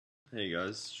Hey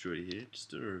guys, Shorty here.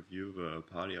 Just doing a review of a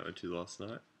party I went to last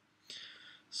night.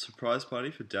 Surprise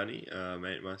party for Danny,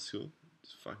 mate at my school.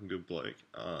 He's a fucking good bloke.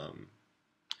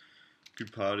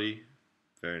 Good party,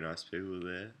 very nice people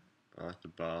there. I like the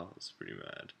bar, it was pretty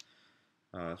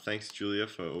mad. Thanks Julia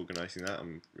for organising that. I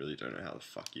really don't know how the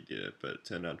fuck you did it, but it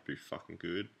turned out to be fucking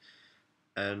good.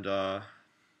 And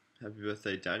happy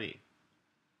birthday, Danny.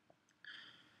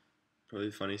 Probably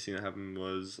the funniest thing that happened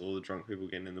was all the drunk people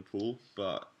getting in the pool,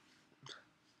 but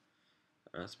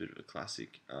that's a bit of a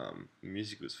classic. The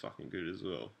music was fucking good as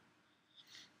well.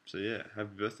 So yeah,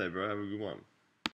 happy birthday, bro. Have a good one.